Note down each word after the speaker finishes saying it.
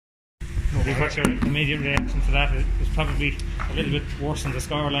What's your immediate reaction to that? It was probably a little bit worse than the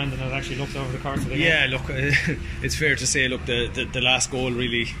scoreline than it actually looked over the course of the game. Yeah, look, it's fair to say, look, the last goal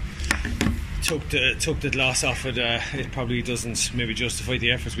really took the loss off it. It probably doesn't maybe justify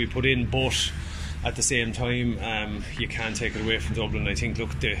the efforts we put in, but at the same time, you can't take it away from Dublin. I think,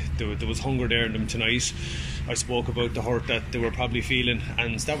 look, there was hunger there in them tonight. I spoke about the hurt that they were probably feeling,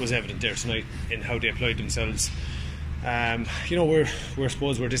 and that was evident there tonight in how they applied themselves. We're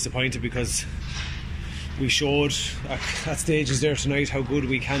suppose we're disappointed because we showed at stages there tonight how good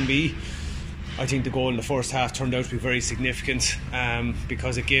we can be. I think the goal in the first half turned out to be very significant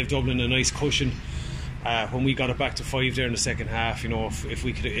because it gave Dublin a nice cushion. When we got it back to 5 there in the second half, if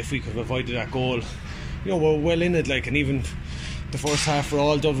we could have avoided that goal, we're well in it. And even the first half, for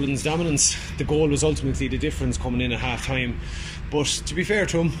all Dublin's dominance, the goal was ultimately the difference coming in at half time. But to be fair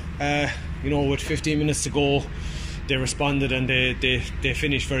to them, with 15 minutes to go, they responded and they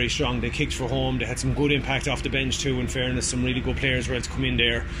finished very strong. They kicked for home. They had some good impact off the bench too, in fairness. Some really good players were able to come in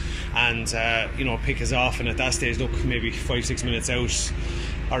there and pick us off. And at that stage, look, maybe 5-6 minutes out,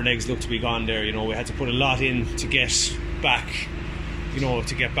 our legs looked to be gone there. We had to put a lot in to get back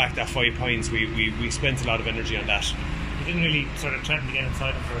that 5 points. We spent a lot of energy on that. You didn't really sort of threaten to get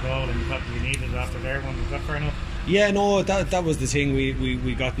inside them for a goal, and you probably needed it after their one. Was that fair enough? Yeah, no, that was the thing.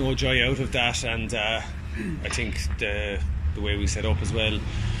 We got no joy out of that, and I think the way we set up as well,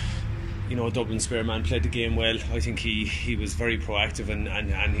 Dublin's spare man played the game well. I think he was very proactive and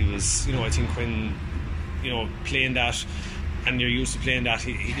he was, I think when playing that and you're used to playing that,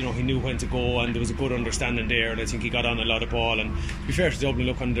 he knew when to go, and there was a good understanding there, and I think he got on a lot of ball. And to be fair to Dublin,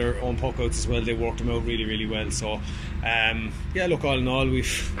 look, on their own puck outs as well, they worked them out really, really well. So look, all in all,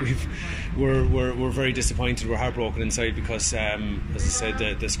 we're very disappointed. We're heartbroken inside because as I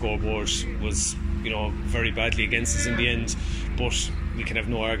said, the scoreboard was very badly against us in the end, but we can have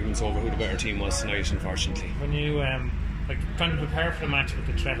no arguments over who the better team was tonight, unfortunately. When you trying to prepare for the match with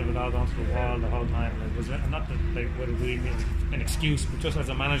the threat of it all going to the wall the whole time, was it not that would it really be an excuse, but just as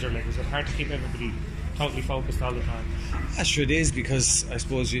a manager, was it hard to keep everybody totally focused all the time? Yeah, sure it is, because I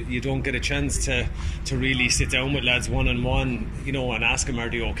suppose you don't get a chance to really sit down with lads one-on-one, and ask them are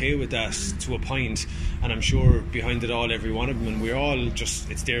they okay with that to a point. And I'm sure behind it all, every one of them, and we're all just,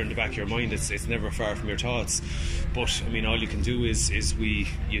 it's there in the back of your mind, it's never far from your thoughts. But I mean, all you can do is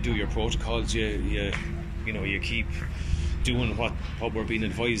you do your protocols, you keep doing what we're being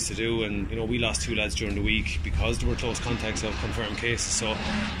advised to do. And we lost 2 lads during the week because there were close contacts of confirmed cases, so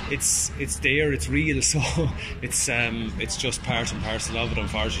it's there, it's real. So it's just part and parcel of it,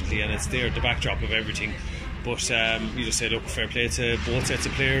 unfortunately, and it's there, the backdrop of everything. But you just say, look, fair play to both sets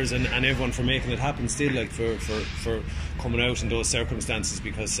of players and everyone for making it happen still, for coming out in those circumstances,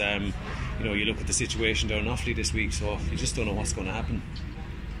 because you look at the situation down in Offaly this week, so you just don't know what's going to happen.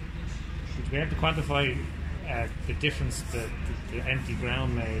 Did we have to quantify the difference the empty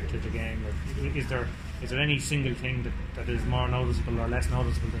ground made to the game? Is there any single thing that is more noticeable or less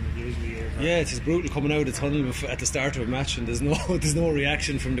noticeable than it usually is? Yeah, it's brutal coming out of the tunnel at the start of a match and there's no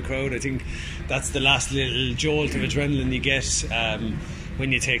reaction from the crowd. I think that's the last little jolt of adrenaline you get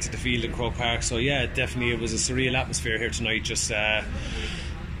when you take to the field in Croke Park. So yeah, definitely it was a surreal atmosphere here tonight, just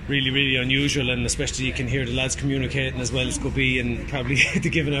really, really unusual, and especially you can hear the lads communicating as well as could be, and probably the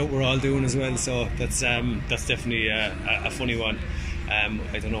giving out we're all doing as well. So that's definitely a funny one.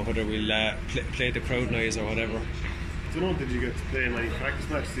 I don't know whether we'll play the crowd noise or whatever. I don't know, did you get to play many practice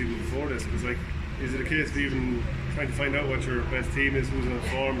matches even before this? Because is it a case of even trying to find out what your best team is, who's on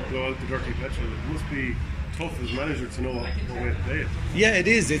form, blow out the dirty petrol? It must be tough as manager to know what way to play it. Yeah, it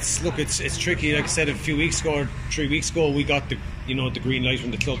is. It's tricky. Like I said, 3 weeks ago, we got the green light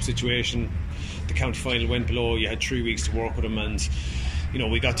from the club situation. The county final went below. You had 3 weeks to work with them, and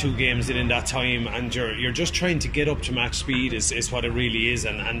we got 2 games in that time, and you're just trying to get up to match speed is what it really is,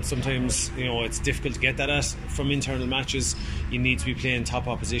 and sometimes it's difficult to get that from internal matches. You need to be playing top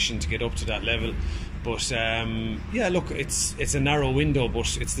opposition to get up to that level. But look, it's a narrow window,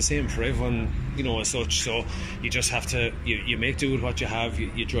 but it's the same for everyone, as such. So you just have to you make do with what you have.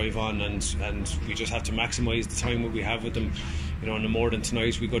 You drive on, and we just have to maximise the time that we have with them. No more than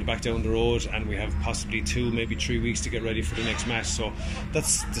tonight, we go back down the road, and we have possibly 2, maybe 3 weeks to get ready for the next match. So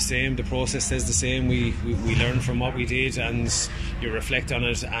that's the same. The process says the same. We learn from what we did, and you reflect on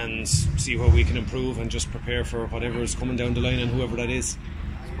it and see where we can improve, and just prepare for whatever is coming down the line and whoever that is.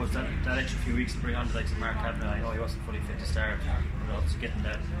 Was that extra few weeks to bring on the likes of Mark Kavanagh? I know he wasn't fully fit to start, but also getting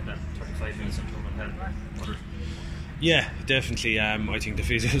that 35 minutes into him and help others. Yeah, definitely. I think the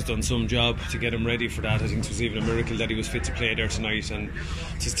physio has done some job to get him ready for that. I think it was even a miracle that he was fit to play there tonight, and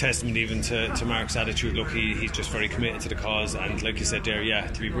it's a testament even to Mark's attitude. Look, he's just very committed to the cause, and like you said there, yeah,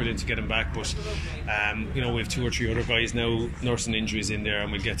 to be brilliant to get him back. But we have 2 or 3 other guys now nursing injuries in there,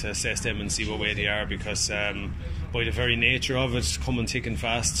 and we'll get to assess them and see what way they are, because by the very nature of it, coming thick and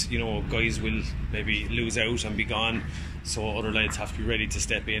fast, guys will maybe lose out and be gone, so other lads have to be ready to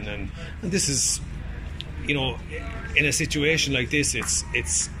step in, and this is, in a situation like this,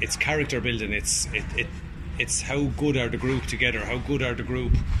 it's character building. It's how good are the group together, how good are the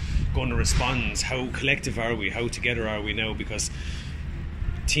group going to respond, how collective are we, how together are we now, because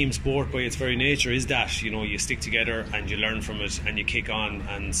team sport by its very nature is that, you stick together and you learn from it and you kick on,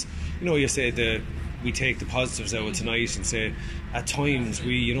 and you say we take the positives out of tonight and say at times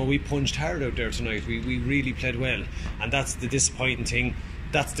we punched hard out there tonight, we really played well, and that's the disappointing thing.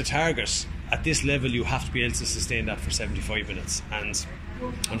 That's the target. At this level, you have to be able to sustain that for 75 minutes. And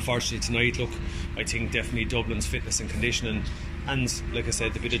unfortunately tonight, look, I think definitely Dublin's fitness and conditioning, and like I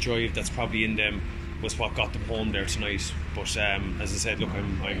said, the bit of drive that's probably in them was what got them home there tonight. But as I said, look,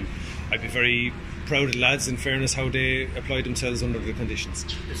 I'd be very proud of the lads, in fairness, how they applied themselves under the conditions.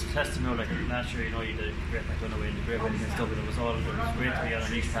 It's a testament, like last year, you did a great, I don't know, in the great win against Dublin. It was great to be on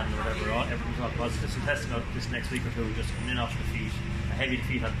an East panel or whatever. Everything was all positive. It's a testament this next week or two, just coming in off the feet. A heavy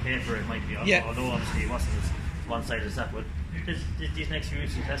defeat on paper, it might be, although obviously it wasn't as one-sided as that, but these next few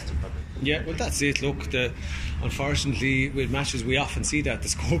weeks will test it probably. Yeah, well, that's it. Look, unfortunately with matches we often see that the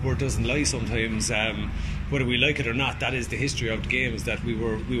scoreboard doesn't lie sometimes, whether we like it or not. That is the history of the game, is that we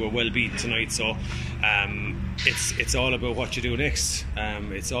were well beaten tonight, so it's all about what you do next.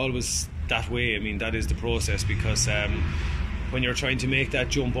 It's always that way. I mean, that is the process, because when you're trying to make that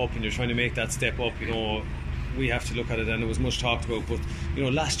jump up and you're trying to make that step up, we have to look at it, and it was much talked about, but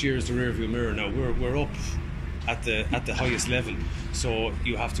last year is the rear view mirror now. We're up at the highest level, so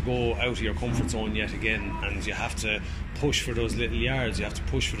you have to go out of your comfort zone yet again, and you have to push for those little yards, you have to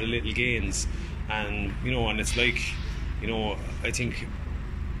push for the little gains, and and it's like, I think,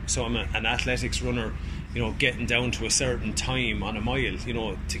 so I'm an athletics runner, getting down to a certain time on a mile,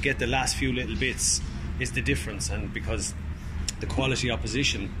 to get the last few little bits is the difference, and because the quality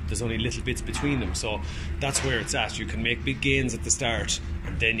opposition, there's only little bits between them, so that's where it's at. You can make big gains at the start,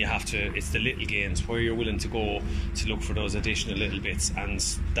 and then you have to, it's the little gains where you're willing to go to look for those additional little bits, and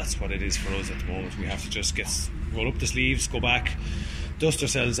that's what it is for us at the moment. We have to just roll up the sleeves, go back, dust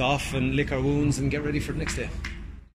ourselves off and lick our wounds and get ready for the next day.